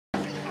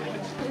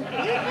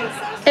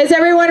Is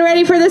everyone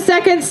ready for the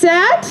second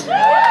set?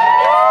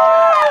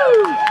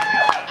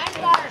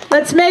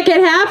 Let's make it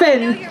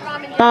happen.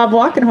 Bob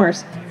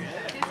Walkenhorst.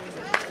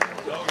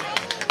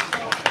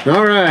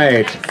 All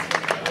right.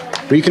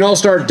 We can all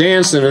start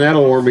dancing, and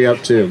that'll warm me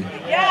up too.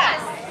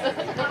 Yes.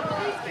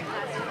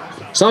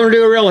 So I'm gonna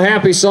do a real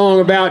happy song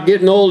about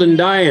getting old and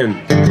dying.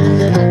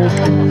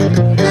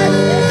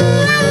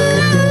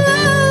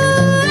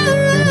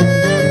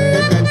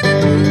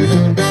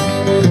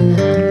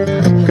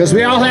 Because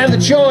we all have the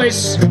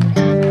choice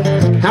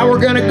how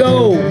we're gonna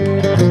go.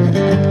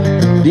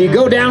 Do you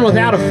go down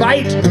without a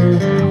fight?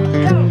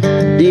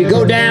 Do you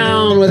go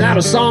down without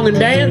a song and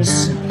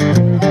dance?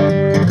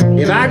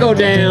 If I go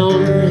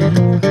down,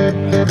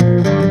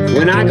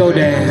 when I go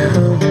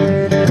down,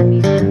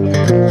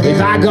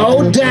 if I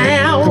go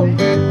down,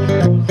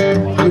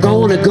 I'm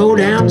gonna go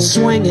down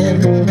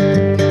swinging.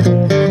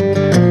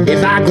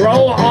 If I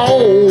grow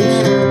old,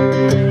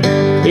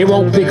 it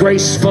won't be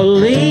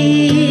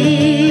gracefully.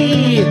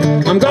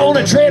 I'm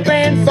gonna trip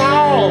and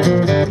fall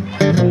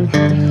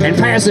and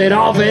pass it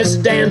off as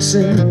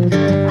dancing.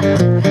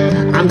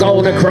 I'm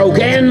gonna croak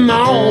and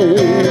moan,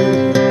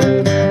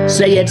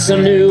 say it's a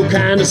new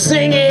kind of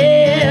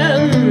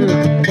singing.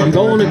 I'm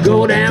gonna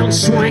go down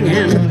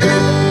swinging.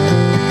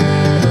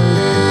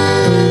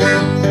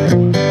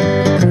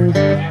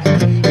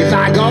 If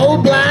I go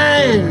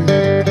blind,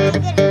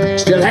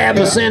 still have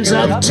my sense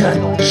of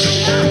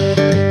touch,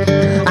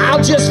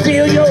 I'll just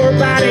feel your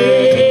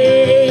body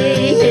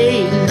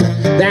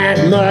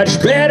that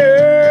much better.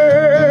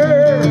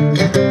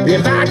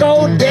 If I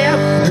go deaf,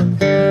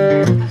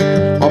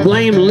 I'll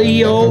blame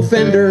Leo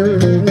Fender.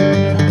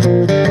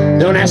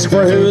 Don't ask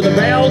for who the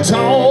bell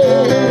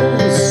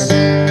tolls,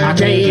 I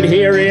can't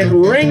hear it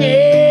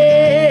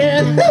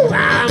ringing.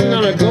 I'm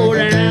gonna go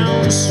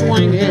down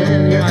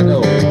swinging. Here I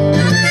go.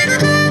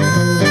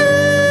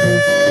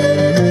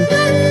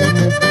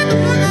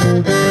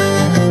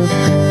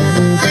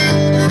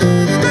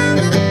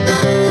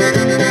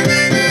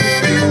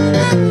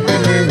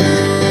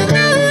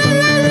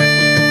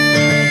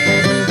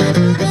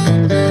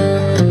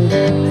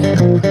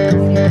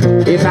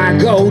 If I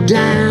go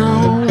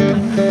down,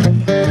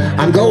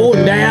 I'm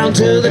going down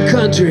to the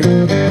country,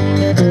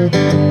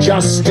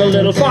 just a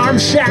little farm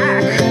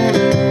shack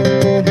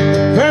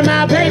for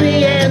my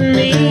baby and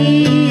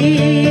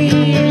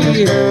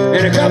me,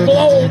 and a couple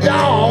old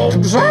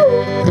dogs,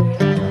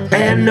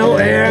 and no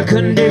air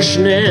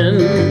conditioning,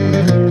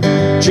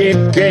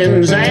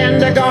 chickens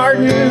and a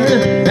garden,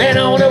 and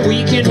on a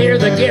weekend hear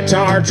the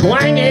guitar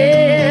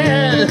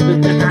twanging.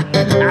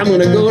 I'm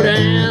gonna go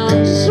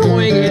down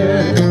swinging.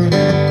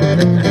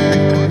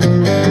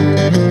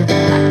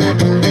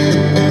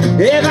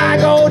 If I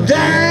go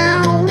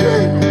down,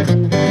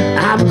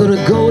 I'm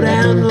gonna go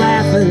down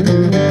laughing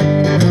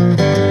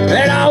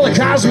at all the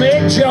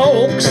cosmic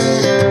jokes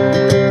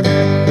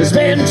that's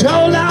been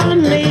told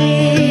on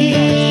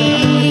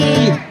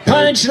me.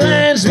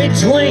 Punchlines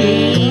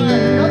between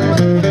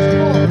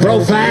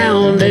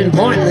profound and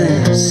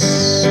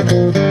pointless.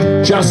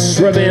 Just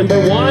remember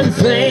one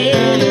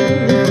thing,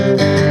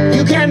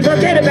 you can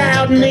forget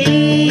about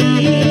me.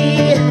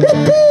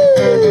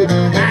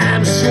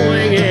 I'm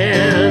swinging.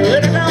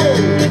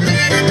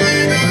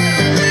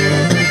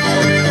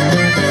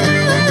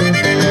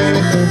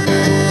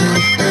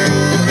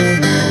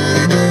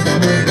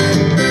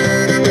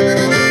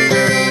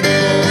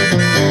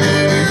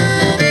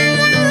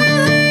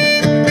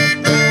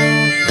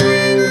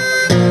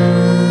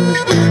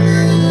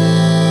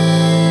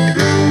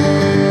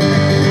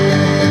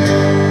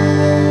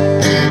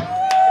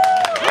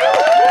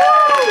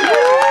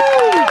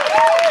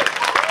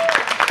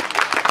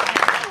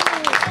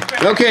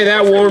 Okay,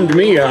 that warmed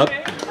me up.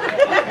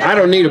 I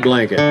don't need a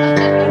blanket.